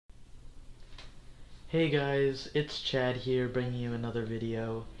Hey guys, it's Chad here bringing you another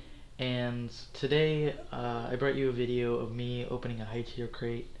video, and today I brought you a video of me opening a high tier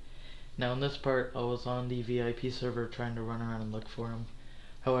crate. Now in this part I was on the VIP server trying to run around and look for him.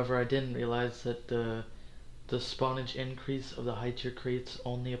 However, I didn't realize that the spawnage increase of the high tier crates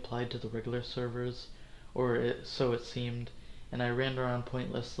only applied to the regular servers, so it seemed, and I ran around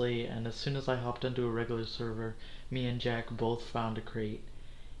pointlessly, and as soon as I hopped into a regular server, me and Jack both found a crate.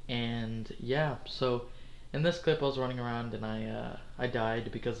 And yeah, so in this clip I was running around and I died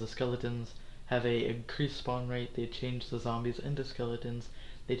because the skeletons have a increased spawn rate. They changed the zombies into skeletons.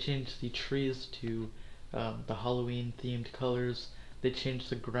 They changed the trees to the Halloween themed colors. They changed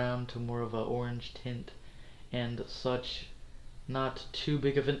the ground to more of a orange tint and such. Not too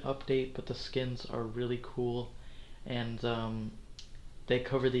big of an update, but the skins are really cool, and they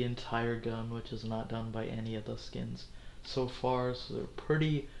cover the entire gun, which is not done by any of the skins so far, so they're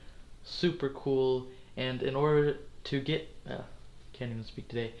pretty super cool. And in order to get can't even speak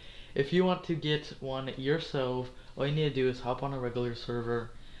today, if you want to get one yourself, all you need to do is hop on a regular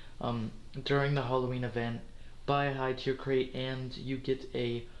server during the Halloween event, buy a high tier crate, and you get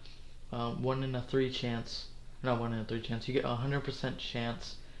a 1 in a 3 chance, not 1 in a 3 chance, you get a 100%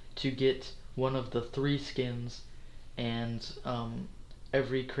 chance to get one of the 3 skins. And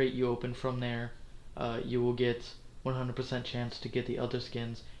every crate you open from there, you will get 100% chance to get the other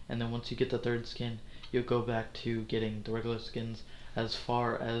skins, and then once you get the 3rd skin, you'll go back to getting the regular skins as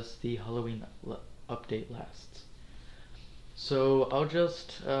far as the Halloween update lasts. So I'll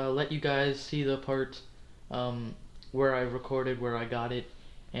just let you guys see the part where I recorded where I got it,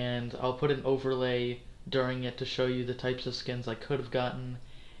 and I'll put an overlay during it to show you the types of skins I could have gotten,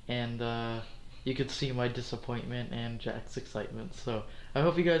 and you could see my disappointment and Jack's excitement. So I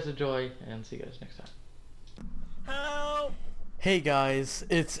hope you guys enjoy, and see you guys next time. Help! Hey guys,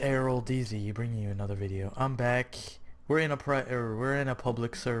 it's Errol DZ bringing you another video. I'm back. We're in a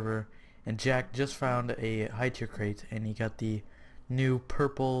public server, and Jack just found a high tier crate, and he got the new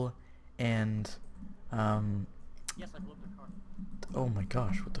purple and Yes, I blew up the car. oh my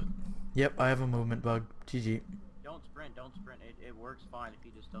gosh, what the? Yep, I have a movement bug. GG. Don't sprint. It works fine if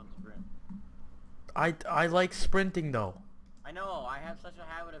you just don't sprint. I like sprinting though. I know. I have such a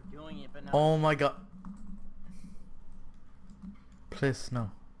habit of doing it, but now. Oh my god. Please, no.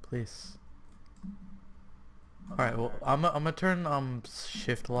 Please. Okay, Alright, well, I'm gonna turn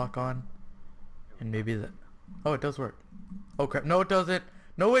shift lock on. And maybe that. Oh, it does work. Oh crap. No, it doesn't.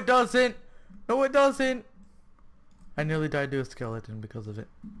 No, it doesn't. No, it doesn't. I nearly died to a skeleton because of it.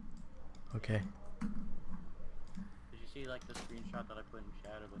 Okay. Did you see like the screenshot that I put in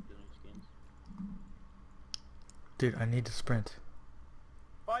chat of like the new skins? Dude, I need to sprint.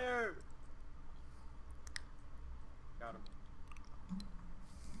 Fire! Got him.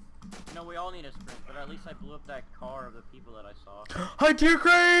 You know, we all need a sprint, but at least I blew up that car of the people that I saw. High tier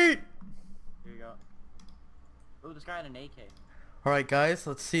crate! Here you go. Ooh, this guy had an AK. Alright guys,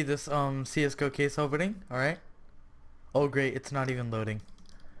 let's see this CSGO case opening. Alright. Oh great, it's not even loading.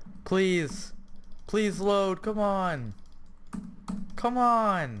 Please. Please load, come on. Come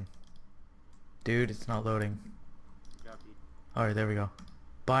on. Dude, it's not loading. Good job, dude. Alright, there we go.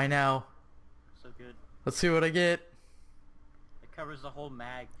 Buy now. So good. Let's see what I get. It covers the whole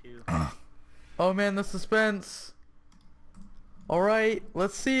mag too. Oh man, the suspense. Alright,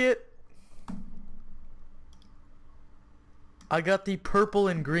 let's see it. I got the purple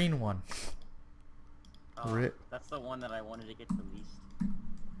and green one. Oh, Rip. that's the one that I wanted to get the least.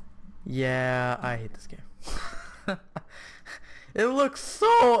 Yeah, I hate this game. It looks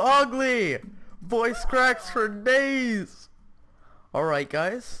so ugly. Voice cracks for days. Alright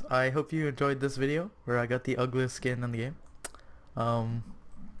guys, I hope you enjoyed this video where I got the ugliest skin in the game.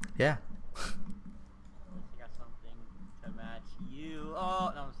 Yeah. I got something to match you.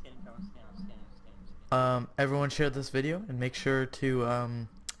 Oh, no, I'm just kidding. Everyone share this video and make sure to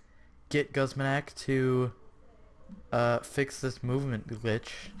get Guzmanak to fix this movement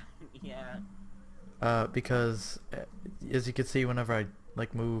glitch. Yeah. Because as you can see, whenever I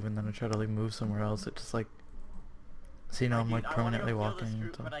like move and then I try to like move somewhere else, it just like, so you know, I'm like permanently walking.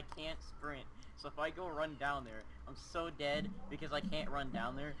 But I can't sprint. So if I go run down there, I'm so dead because I can't run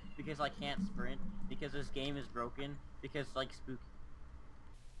down there, because I can't sprint, because this game is broken, because like spooky.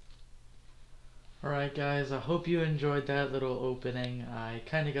 Alright guys, I hope you enjoyed that little opening. I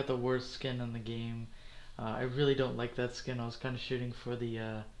kinda got the worst skin in the game. I really don't like that skin. I was kinda shooting for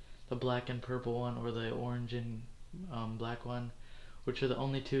the black and purple one, or the orange and black one, which are the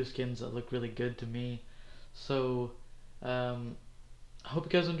only 2 skins that look really good to me. So, I hope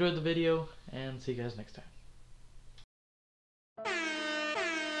you guys enjoyed the video, and see you guys next time.